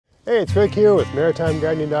Hey, it's Rick here with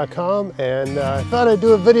MaritimeGardening.com, and I thought I'd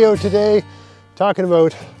do a video today talking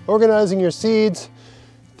about organizing your seeds,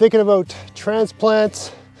 thinking about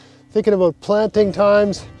transplants, thinking about planting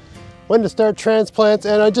times, when to start transplants,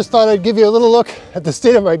 and I just thought I'd give you a little look at the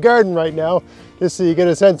state of my garden right now, just so you get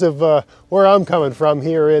a sense of where I'm coming from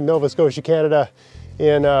here in Nova Scotia, Canada,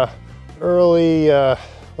 in the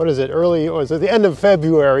end of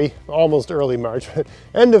February, almost early March, but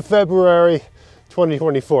end of February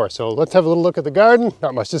 2024. So let's have a little look at the garden.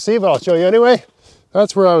 Not much to see, but I'll show you anyway.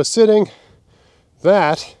 That's where I was sitting.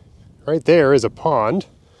 That right there is a pond.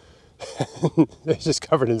 It's just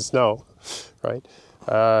covered in snow, right?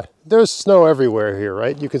 There's snow everywhere here,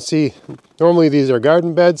 right? You can see, normally these are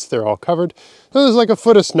garden beds. They're all covered. So there's like a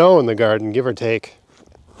foot of snow in the garden, give or take,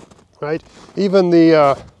 right? Even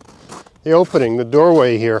the opening, the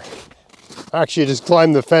doorway here, actually just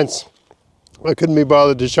climbed the fence. I couldn't be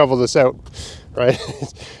bothered to shovel this out, right?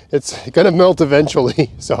 It's gonna melt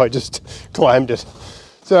eventually, so I just climbed it.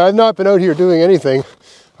 So I've not been out here doing anything.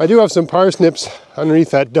 I do have some parsnips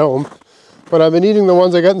underneath that dome, but I've been eating the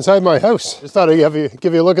ones I got inside my house. Just thought I'd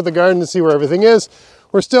give you a look at the garden to see where everything is.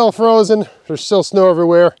 We're still frozen, there's still snow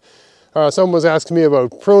everywhere. Someone was asking me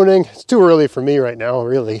about pruning. It's too early for me right now,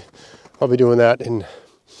 really. I'll be doing that in,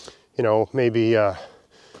 maybe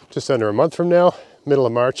just under a month from now. Middle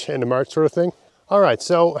of March, end of March sort of thing. All right,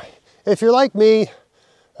 so if you're like me,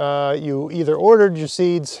 you either ordered your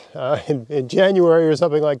seeds in January or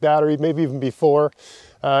something like that, or maybe even before.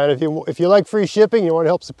 And if you like free shipping, you want to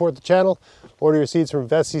help support the channel, order your seeds from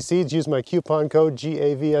Vessi Seeds. Use my coupon code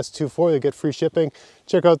GAVS24 to get free shipping.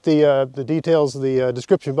 Check out the details, the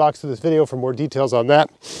description box of this video for more details on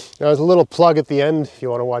that. Now, there's a little plug at the end if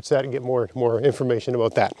you want to watch that and get more information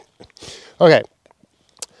about that. Okay.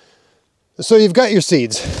 So you've got your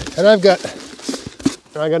seeds, and I got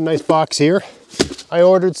a nice box here. I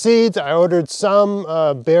ordered seeds. I ordered some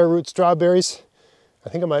bare root strawberries. I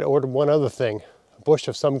think I might have ordered one other thing, a bush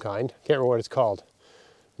of some kind. Can't remember what it's called.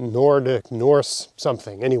 Norse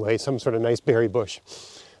something. Anyway, some sort of nice berry bush.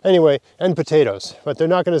 Anyway, and potatoes. But they're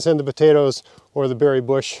not going to send the potatoes or the berry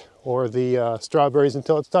bush or the strawberries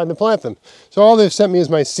until it's time to plant them. So all they've sent me is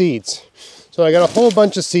my seeds. So I got a whole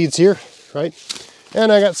bunch of seeds here, right? And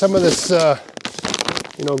I got some of this,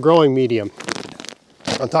 growing medium.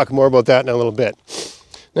 I'll talk more about that in a little bit.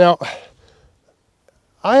 Now,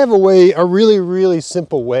 I have a really, really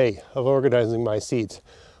simple way of organizing my seeds.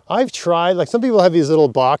 I've tried, like some people have these little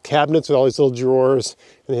box cabinets with all these little drawers,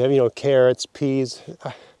 and they have, carrots, peas.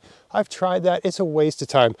 I've tried that. It's a waste of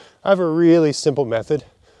time. I have a really simple method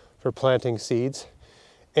for planting seeds.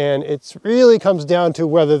 And it really comes down to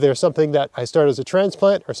whether there's something that I start as a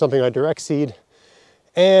transplant or something I direct seed,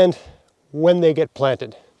 and when they get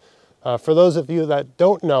planted. For those of you that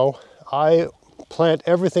don't know, I plant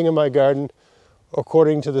everything in my garden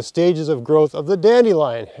according to the stages of growth of the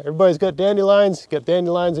dandelion. Everybody's got dandelions. You got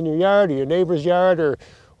dandelions in your yard or your neighbor's yard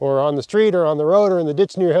or on the street or on the road or in the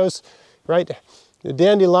ditch near your house, right? The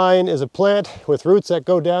dandelion is a plant with roots that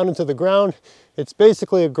go down into the ground. It's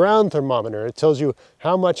basically a ground thermometer. It tells you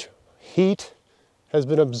how much heat has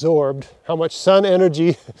been absorbed, how much sun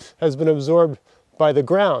energy has been absorbed by the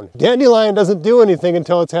ground. Dandelion doesn't do anything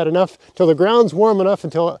until it's had enough, until the ground's warm enough,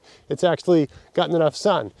 until it's actually gotten enough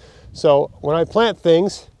sun. So when I plant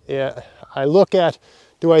things, I look at,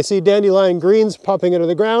 do I see dandelion greens popping out of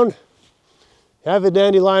the ground? Have the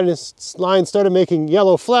dandelion line started making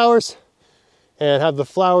yellow flowers? And have the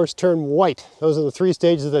flowers turn white? Those are the three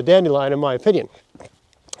stages of the dandelion, in my opinion.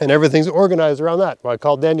 And everything's organized around that. What I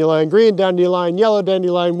call dandelion green, dandelion yellow,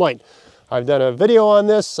 dandelion white. I've done a video on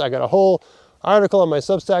this. I got a whole article on my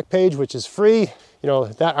Substack page, which is free.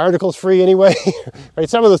 That article's free anyway. Right?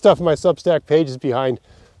 Some of the stuff on my Substack page is behind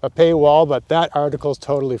a paywall, but that article's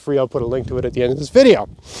totally free. I'll put a link to it at the end of this video.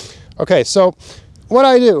 Okay, so what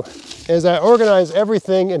I do is I organize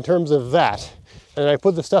everything in terms of that. And I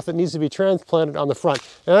put the stuff that needs to be transplanted on the front.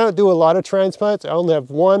 And I don't do a lot of transplants. I only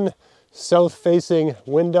have one south-facing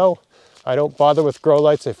window. I don't bother with grow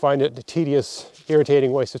lights. I find it a tedious,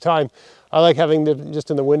 irritating waste of time. I like having them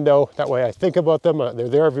just in the window. That way I think about them. They're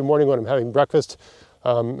there every morning when I'm having breakfast.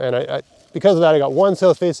 Because of that, I got one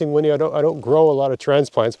south-facing window. I don't grow a lot of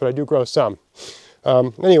transplants, but I do grow some.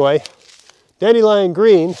 Anyway, dandelion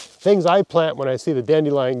green, things I plant when I see the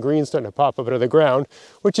dandelion green starting to pop up out of the ground,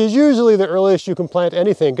 which is usually the earliest you can plant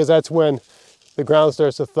anything, because that's when the ground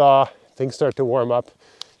starts to thaw, things start to warm up,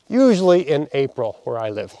 usually in April where I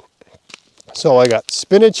live. So I got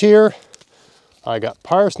spinach here. I got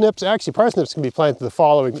parsnips. Actually, parsnips can be planted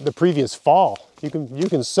the previous fall. You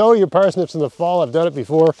can sow your parsnips in the fall. I've done it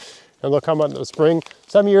before, and they'll come out in the spring.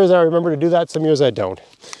 Some years I remember to do that, some years I don't.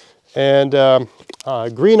 And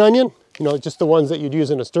green onion, you know, just the ones that you'd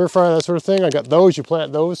use in a stir fry, that sort of thing. I got those, you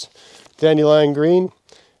plant those, dandelion green,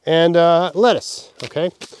 and lettuce,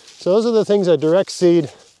 okay? So those are the things I direct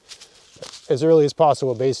seed as early as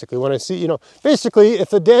possible, basically. When I see, you know, basically if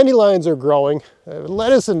the dandelions are growing,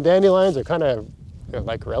 lettuce and dandelions are kind of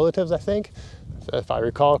like relatives, I think, if I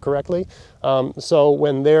recall correctly. So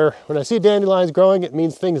when I see dandelions growing, it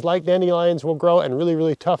means things like dandelions will grow and really,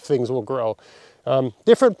 really tough things will grow.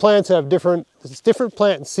 Different plants have different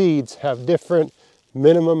plant seeds have different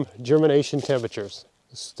minimum germination temperatures.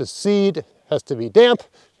 The seed has to be damp,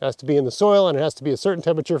 it has to be in the soil, and it has to be a certain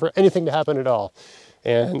temperature for anything to happen at all.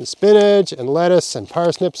 And spinach and lettuce and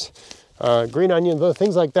parsnips, green onions,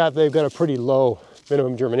 things like that, they've got a pretty low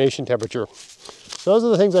minimum germination temperature. So those are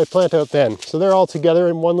the things I plant out then. So they're all together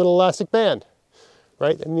in one little elastic band,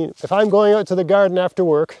 right? I mean, if I'm going out to the garden after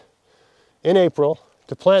work in April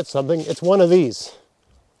to plant something, it's one of these,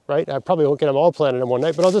 right? I probably won't get them all planted in one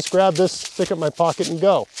night, but I'll just grab this, stick it in my pocket and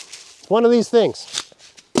go. It's one of these things,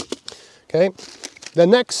 okay? The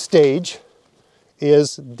next stage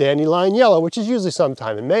is dandelion yellow, which is usually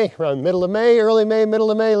sometime in May, around middle of May, early May,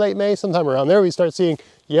 middle of May, late May, sometime around there, we start seeing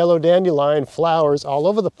yellow dandelion flowers all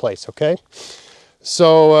over the place, okay?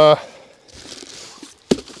 So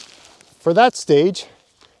for that stage,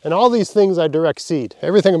 and all these things I direct seed.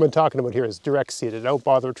 Everything I've been talking about here is direct seeded, I don't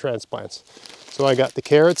bother with transplants. So I got the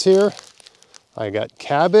carrots here, I got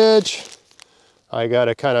cabbage, I got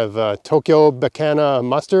a kind of Tokyo Bacana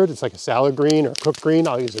mustard, it's like a salad green or cooked green,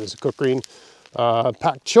 I'll use it as a cooked green.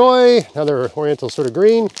 Pak choy, another oriental sort of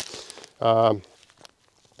green,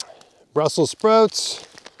 Brussels sprouts,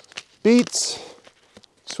 beets,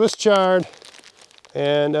 Swiss chard,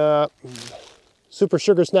 and super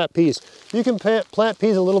sugar snap peas. You can plant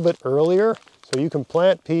peas a little bit earlier, so you can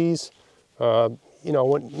plant peas, you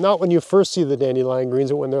know, not when you first see the dandelion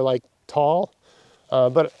greens, but when they're like tall.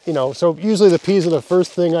 But you know, so usually the peas are the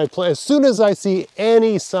first thing I plant as soon as I see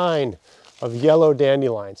any sign of yellow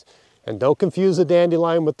dandelions. And don't confuse the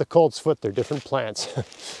dandelion with the colt's foot, they're different plants.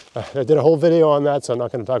 I did a whole video on that, so I'm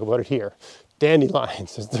not going to talk about it here.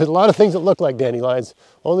 Dandelions, there's a lot of things that look like dandelions,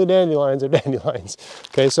 only dandelions are dandelions.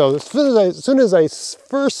 Okay, so as soon as I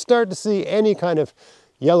first start to see any kind of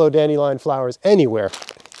yellow dandelion flowers anywhere,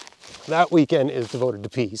 that weekend is devoted to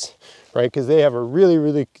peas, right? Because they have a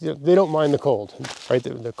really, they don't mind the cold, right?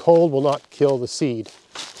 The cold will not kill the seed.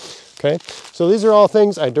 Okay, so these are all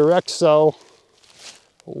things I direct sow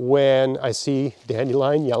when I see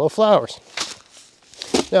dandelion yellow flowers.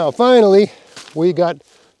 Now finally, we got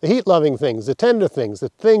the heat-loving things, the tender things, the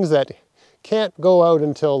things that can't go out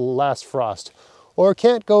until last frost, or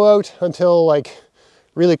can't go out until like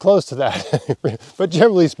really close to that. But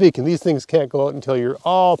generally speaking, these things can't go out until you're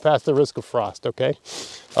all past the risk of frost, okay?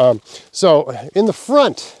 So in the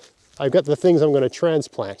front, I've got the things I'm going to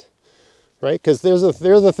transplant, right? Because they're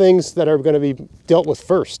the things that are going to be dealt with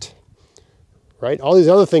first. Right? All these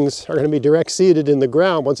other things are going to be direct seeded in the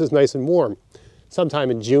ground once it's nice and warm, sometime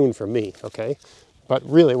in June for me, okay? But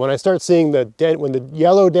really, when I start seeing when the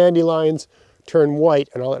yellow dandelions turn white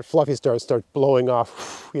and all that fluffy starts blowing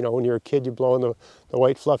off, you know, when you're a kid, you're blowing the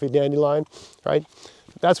white fluffy dandelion, right?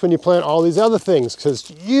 That's when you plant all these other things, because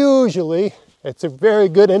usually it's a very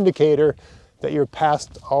good indicator that you're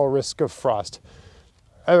past all risk of frost.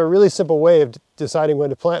 I have a really simple way of deciding when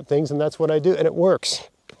to plant things, and that's what I do, and it works.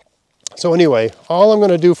 So anyway, all I'm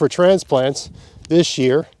going to do for transplants this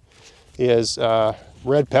year is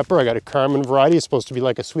red pepper. I got a Carmen variety. It's supposed to be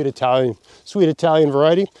like a sweet Italian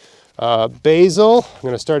variety. Basil, I'm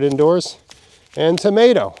going to start indoors, and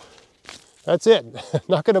tomato. That's it.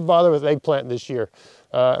 Not going to bother with eggplant this year.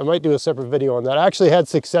 I might do a separate video on that. I actually had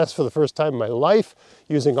success for the first time in my life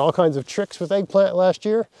using all kinds of tricks with eggplant last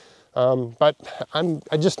year. But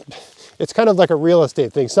it's kind of like a real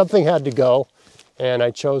estate thing. Something had to go, and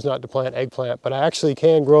I chose not to plant eggplant, but I actually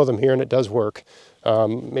can grow them here and it does work.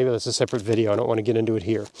 Maybe that's a separate video. I don't want to get into it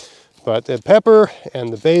here. But the pepper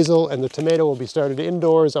and the basil and the tomato will be started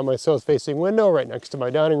indoors on my south-facing window right next to my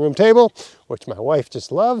dining room table, which my wife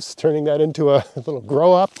just loves, turning that into a little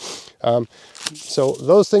grow-up. So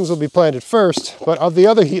those things will be planted first, but of the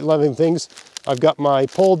other heat-loving things, I've got my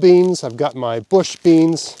pole beans, I've got my bush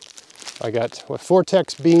beans, I got a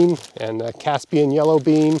Vortex bean and a Caspian yellow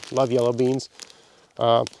bean, love yellow beans.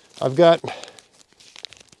 I've got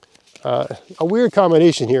a weird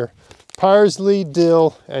combination here. Parsley,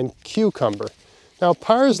 dill, and cucumber. Now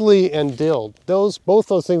parsley and dill, both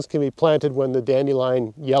those things can be planted when the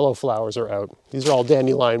dandelion yellow flowers are out. These are all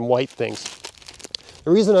dandelion white things.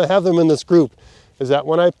 The reason I have them in this group is that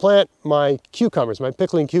when I plant my cucumbers, my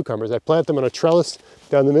pickling cucumbers, I plant them in a trellis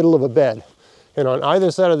down the middle of a bed. And on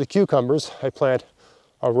either side of the cucumbers, I plant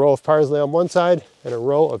a row of parsley on one side and a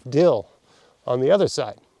row of dill on the other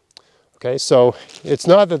side. Okay, so it's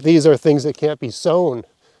not that these are things that can't be sown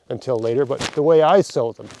until later, but the way I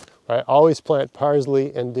sow them, I always plant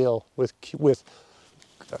parsley and dill with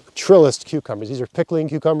trellised cucumbers. These are pickling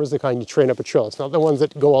cucumbers, the kind you train up a trellis, not the ones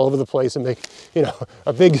that go all over the place and make, you know,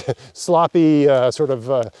 a big sloppy sort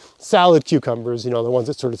of salad cucumbers, you know, the ones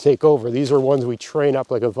that sort of take over. These are ones we train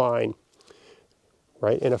up like a vine,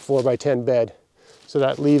 right, in a 4x10 bed. So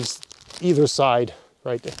that leaves either side,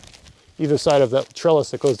 right, either side of that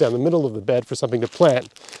trellis that goes down the middle of the bed for something to plant.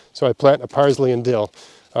 So I plant a parsley and dill.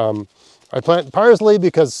 I plant parsley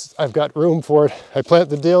because I've got room for it. I plant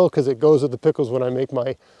the dill because it goes with the pickles when I make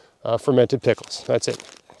my fermented pickles. That's it.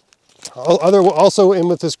 Also in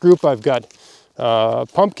with this group, I've got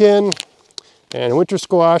pumpkin and winter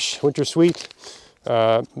squash, winter sweet,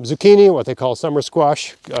 zucchini, what they call summer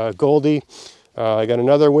squash, Goldie. I got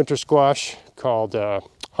another winter squash called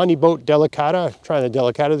honey boat delicata. I'm trying the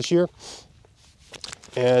delicata this year.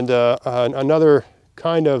 And another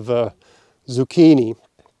kind of zucchini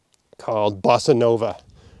called bossa nova.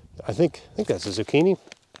 I think that's a zucchini.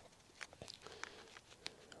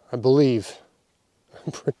 I believe.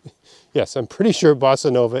 Yes, I'm pretty sure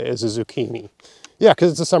bossa nova is a zucchini. Yeah,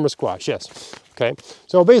 because it's a summer squash, yes. Okay,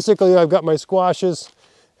 so basically I've got my squashes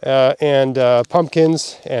and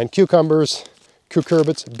pumpkins and cucumbers,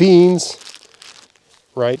 cucurbits, beans,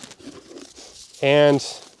 right? And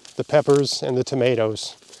the peppers and the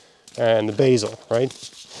tomatoes and the basil, right?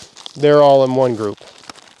 They're all in one group.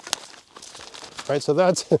 Right, so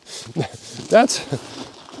that's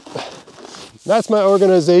my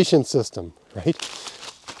organization system, right?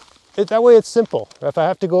 That way it's simple. If I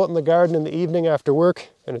have to go out in the garden in the evening after work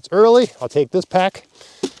and it's early, I'll take this pack.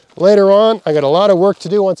 Later on, I got a lot of work to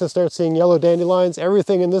do once I start seeing yellow dandelions.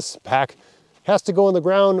 Everything in this pack has to go in the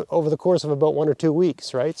ground over the course of about 1 or 2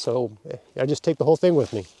 weeks, right? So I just take the whole thing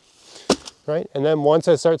with me, right? And then once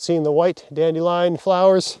I start seeing the white dandelion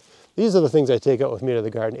flowers, these are the things I take out with me to the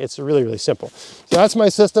garden. It's really, really simple. So that's my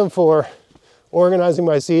system for organizing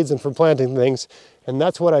my seeds and for planting things, and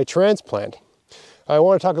that's what I transplant. I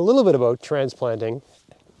want to talk a little bit about transplanting.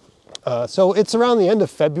 So it's around the end of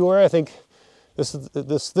February. I think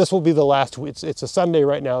this will be the last. It's a Sunday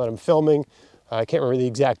right now that I'm filming. I can't remember the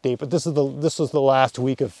exact date, but this was the last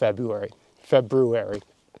week of February.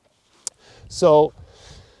 So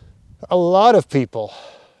a lot of people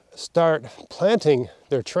start planting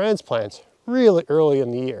their transplants really early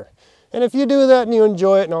in the year. And if you do that and you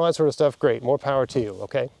enjoy it and all that sort of stuff, great, more power to you,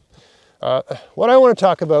 okay? What I want to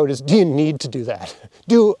talk about is, do you need to do that?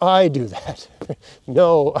 Do I do that?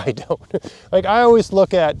 No, I don't. Like, I always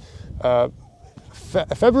look at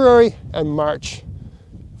February and March.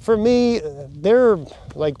 For me, they're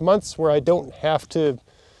like months where I don't have to,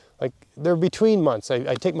 like, they're between months.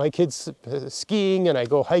 I take my kids skiing and I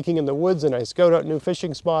go hiking in the woods and I scout out new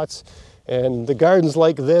fishing spots, and the garden's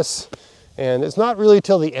like this. And it's not really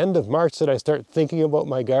till the end of March that I start thinking about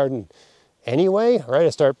my garden anyway,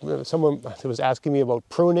 right? Someone was asking me about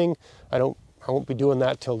pruning. I won't be doing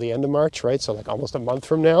that till the end of March, right? So like almost a month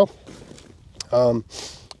from now.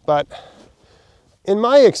 But in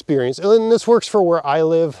my experience, and this works for where I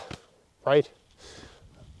live, right?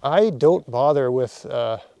 I don't bother with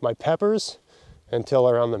my peppers until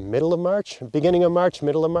around the middle of March, beginning of March,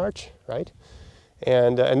 middle of March, right?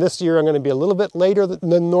 And this year I'm going to be a little bit later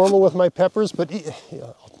than normal with my peppers, but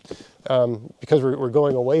because we're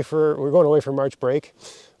going away for March break,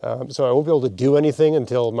 so I won't be able to do anything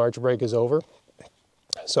until March break is over.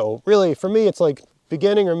 So really, for me, it's like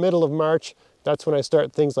beginning or middle of March. That's when I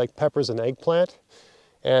start things like peppers and eggplant,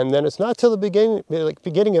 and then it's not till the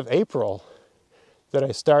beginning of April that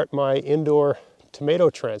I start my indoor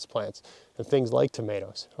tomato transplants and things like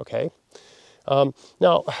tomatoes. Okay.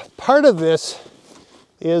 Now, part of this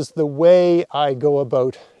is the way I go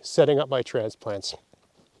about setting up my transplants.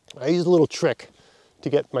 I use a little trick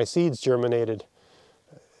to get my seeds germinated.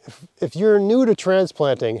 If you're new to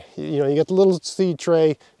transplanting, you get the little seed tray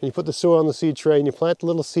and you put the soil on the seed tray and you plant the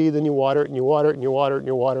little seed, then you water it and you water it and you water it and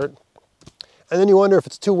you water it. And then you wonder if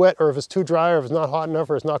it's too wet or if it's too dry or if it's not hot enough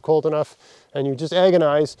or it's not cold enough, and you just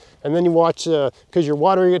agonize, and then you watch, because you're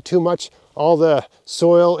watering it too much, all the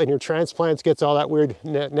soil in your transplants gets all that weird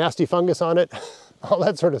nasty fungus on it, all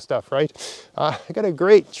that sort of stuff, right? I got a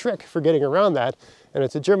great trick for getting around that, and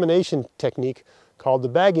it's a germination technique called the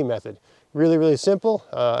baggie method. Really, really simple.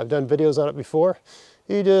 I've done videos on it before.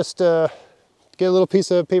 You just get a little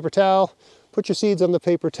piece of paper towel, put your seeds on the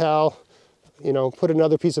paper towel, put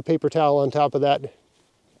another piece of paper towel on top of that.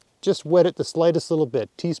 Just wet it the slightest little bit.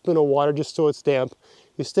 Teaspoon of water just so it's damp.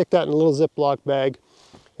 You stick that in a little Ziploc bag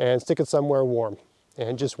and stick it somewhere warm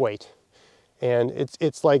and just wait. And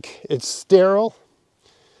it's sterile.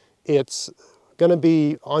 It's going to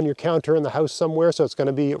be on your counter in the house somewhere, so it's going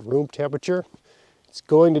to be at room temperature. It's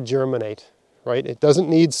going to germinate, right? It doesn't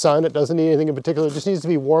need sun, it doesn't need anything in particular, it just needs to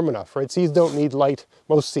be warm enough, right? Seeds don't need light,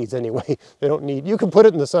 most seeds anyway. They don't need, you can put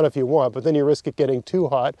it in the sun if you want, but then you risk it getting too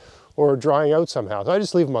hot or drying out somehow. So I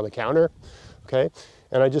just leave them on the counter, okay?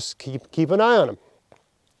 And I just keep an eye on them.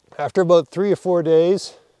 After about 3 or 4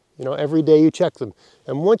 days, you know, every day you check them.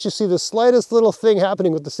 And once you see the slightest little thing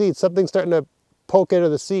happening with the seed, something starting to poke out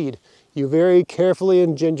of the seed, you very carefully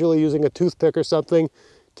and gingerly, using a toothpick or something,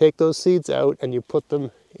 take those seeds out and you put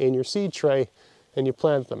them in your seed tray and you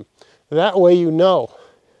plant them. That way you know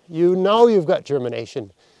you've got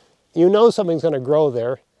germination. You know something's going to grow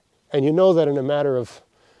there, and you know that in a matter of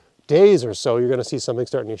days or so, you're going to see something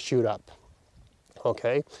starting to shoot up.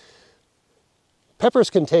 Okay?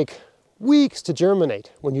 Peppers can take weeks to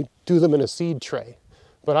germinate when you do them in a seed tray.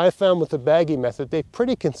 But I found with the baggie method, they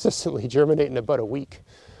pretty consistently germinate in about a week.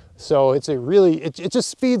 So it's it just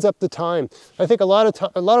speeds up the time. I think a lot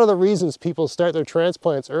of the reasons people start their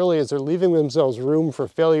transplants early is they're leaving themselves room for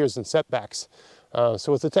failures and setbacks.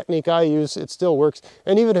 So with the technique I use, it still works.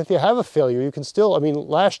 And even if you have a failure, you can still, I mean,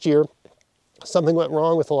 last year, something went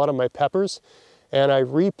wrong with a lot of my peppers, and I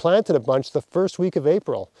replanted a bunch the first week of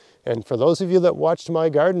April. And for those of you that watched my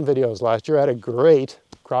garden videos last year, I had a great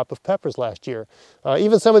crop of peppers last year.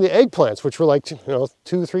 Even some of the eggplants, which were like 2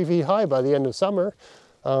 or 3 feet high by the end of summer,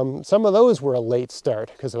 some of those were a late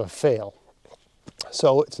start because of a fail.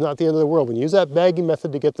 So it's not the end of the world. When you use that bagging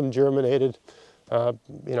method to get them germinated,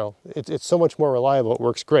 it's so much more reliable. It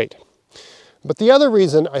works great. But the other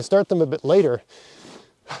reason I start them a bit later,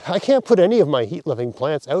 I can't put any of my heat-loving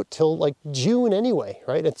plants out till like June anyway,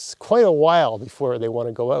 right? It's quite a while before they want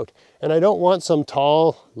to go out. And I don't want some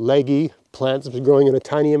tall, leggy plants growing in a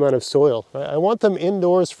tiny amount of soil, right? I want them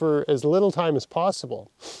indoors for as little time as possible.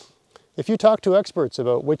 If you talk to experts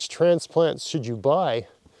about which transplants should you buy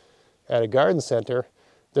at a garden center,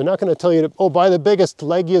 they're not going to tell you to, oh, buy the biggest,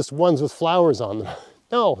 leggiest ones with flowers on them.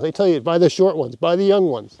 No, they tell you buy the short ones, buy the young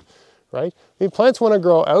ones, right? I mean, plants want to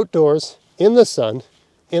grow outdoors, in the sun,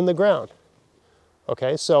 in the ground.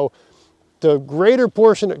 Okay, so the greater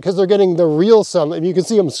portion, because they're getting the real sun, and you can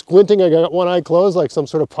see them squinting, I got one eye closed like some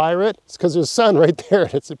sort of pirate. It's because there's sun right there,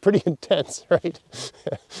 and it's pretty intense, right?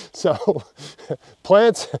 So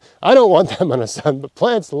plants, I don't want them in the sun, but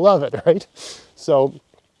plants love it, right? So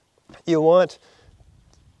you don't want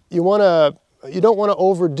to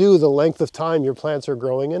overdo the length of time your plants are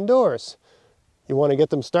growing indoors. You want to get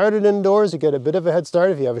them started indoors. You get a bit of a head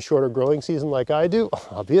start if you have a shorter growing season like I do,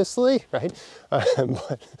 obviously, right?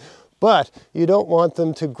 But you don't want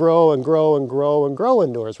them to grow and grow and grow and grow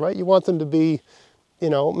indoors, right? You want them to be,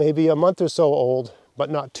 maybe a month or so old, but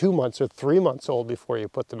not 2 months or 3 months old before you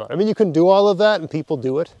put them out. I mean, you can do all of that and people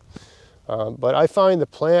do it, but I find the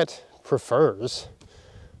plant prefers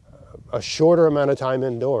a shorter amount of time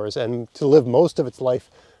indoors and to live most of its life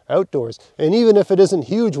outdoors. And even if it isn't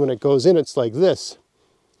huge when it goes in, it's like this.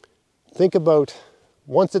 Think about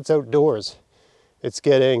once it's outdoors, it's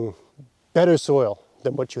getting better soil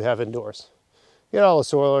than what you have indoors. You got all the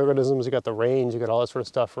soil organisms, you got the rains, you got all that sort of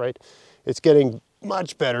stuff, right? It's getting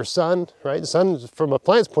much better sun, right? Sun, from a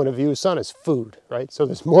plant's point of view, sun is food, right? So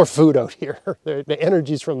there's more food out here. The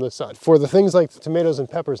energy's from the sun. For the things like the tomatoes and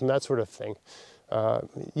peppers and that sort of thing,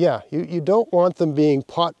 you don't want them being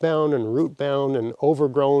pot bound and root bound and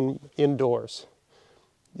overgrown indoors.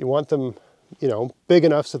 You want them, big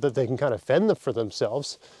enough so that they can kind of fend for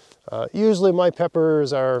themselves. Usually my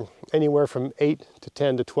peppers are anywhere from 8 to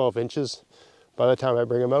 10 to 12 inches by the time I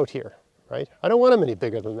bring them out here, right? I don't want them any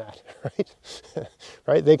bigger than that, right?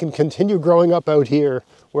 Right? They can continue growing up out here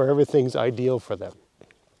where everything's ideal for them,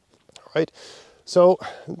 right? So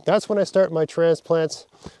that's when I start my transplants.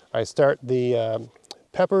 I start the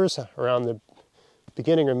peppers around the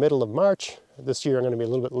beginning or middle of March. This year I'm going to be a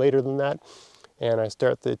little bit later than that. And I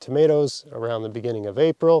start the tomatoes around the beginning of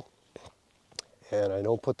April. And I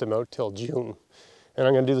don't put them out till June. And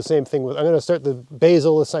I'm going to do the same thing I'm going to start the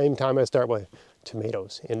basil the same time I start my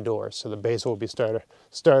tomatoes indoors. So the basil will be started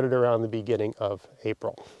around the beginning of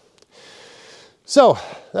April. So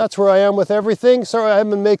that's where I am with everything. Sorry I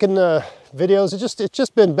haven't been making videos. It's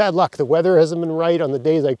just been bad luck. The weather hasn't been right on the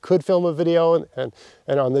days I could film a video, and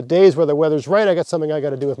on the days where the weather's right, I got something I got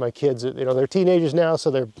to do with my kids. They're teenagers now,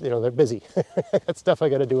 so they're busy. I got stuff I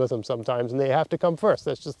got to do with them sometimes, and they have to come first.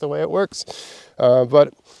 That's just the way it works.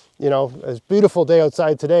 But it's a beautiful day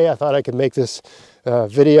outside today. I thought I could make this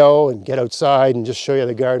video and get outside and just show you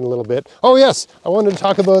the garden a little bit. Oh yes, I wanted to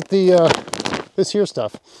talk about the this here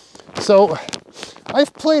stuff. So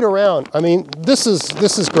I've played around. I mean, this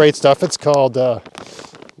is great stuff. It's called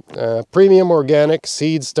Premium Organic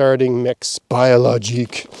Seed Starting Mix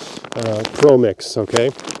Biologique Pro Mix,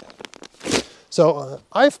 okay? So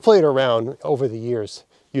I've played around over the years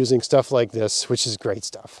using stuff like this, which is great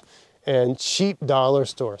stuff, and cheap dollar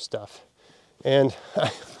store stuff. And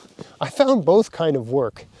I found both kind of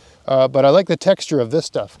work, but I like the texture of this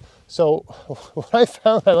stuff. So what I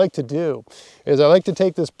found I like to do is I like to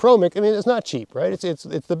take this Pro Mix. I mean, it's not cheap, right? It's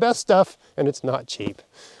the best stuff, and it's not cheap.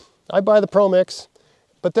 I buy the Pro Mix,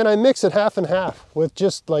 but then I mix it half and half with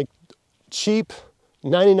just like cheap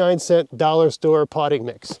 99-cent dollar store potting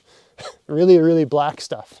mix. Really, really black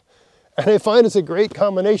stuff. And I find it's a great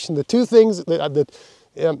combination. The two things,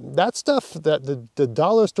 that stuff, the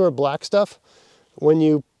dollar store black stuff, when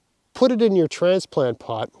you put it in your transplant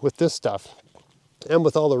pot with this stuff, and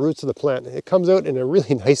with all the roots of the plant, it comes out in a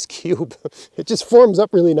really nice cube. It just forms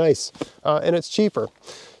up really nice, and it's cheaper.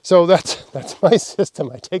 So that's my system.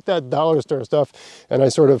 I take that dollar store stuff, and I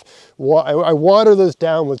sort of I water this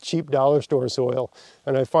down with cheap dollar store soil.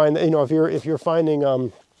 And I find that, you know, if you're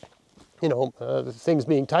finding you know, things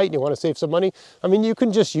being tight and you want to save some money, I mean, you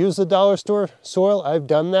can just use the dollar store soil. I've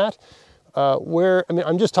done that. I mean,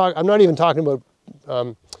 I'm not even talking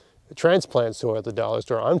about transplant soil at the dollar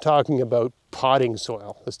store. I'm talking about potting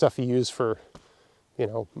soil, the stuff you use for, you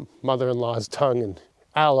know, mother-in-law's tongue and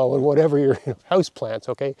aloe and whatever your house plants,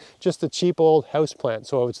 okay? Just the cheap old house plant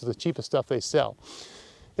soil, which is the cheapest stuff they sell.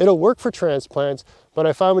 It'll work for transplants, but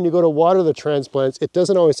I find when you go to water the transplants, it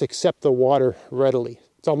doesn't always accept the water readily.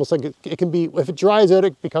 It's almost like it can be, if it dries out,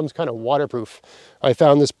 it becomes kind of waterproof. I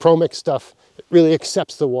found this Pro Mix stuff, it really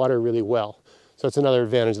accepts the water really well. So that's another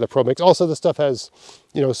advantage of the Pro Mix. Also, the stuff has,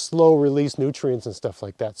 you know, slow release nutrients and stuff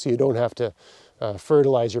like that. So you don't have to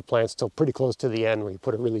fertilize your plants till pretty close to the end where you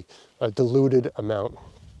put a really diluted amount.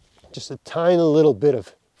 Just a tiny little bit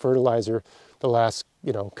of fertilizer the last,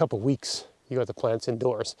 you know, couple weeks you got the plants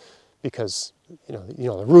indoors, because you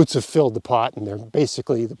know the roots have filled the pot, and they're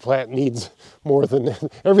basically, the plant needs more than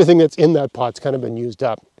everything that's in that pot's kind of been used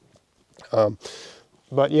up.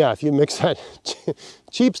 But yeah, if you mix that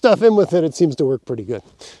cheap stuff in with it, it seems to work pretty good.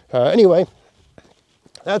 Anyway,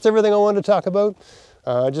 that's everything I wanted to talk about.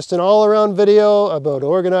 Just an all-around video about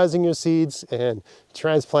organizing your seeds and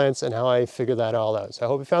transplants and how I figure that all out. So I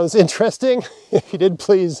hope you found this interesting. If you did,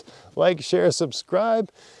 please like, share,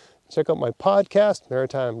 subscribe. Check out my podcast,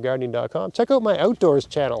 maritimegardening.com. Check out my outdoors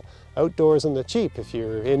channel, Outdoors on the Cheap, if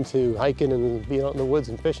you're into hiking and being out in the woods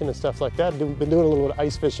and fishing and stuff like that. I've been doing a little bit of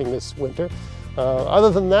ice fishing this winter. Other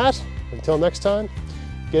than that, until next time,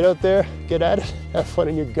 get out there, get at it, have fun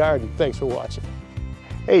in your garden. Thanks for watching.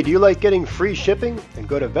 Hey, do you like getting free shipping? Then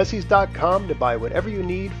go to Vessies.com to buy whatever you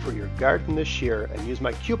need for your garden this year, and use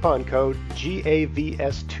my coupon code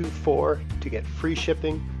GAVS24 to get free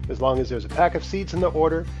shipping as long as there's a pack of seeds in the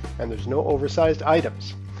order and there's no oversized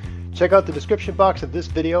items. Check out the description box of this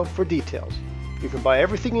video for details. You can buy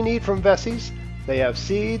everything you need from Vessies. They have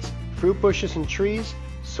seeds, fruit bushes and trees,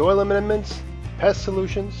 soil amendments, pest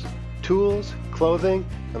solutions, tools, clothing,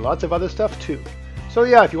 and lots of other stuff too. So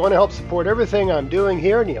yeah, if you want to help support everything I'm doing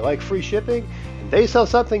here and you like free shipping, and they sell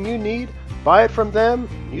something you need, buy it from them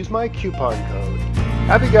and use my coupon code.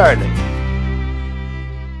 Happy gardening!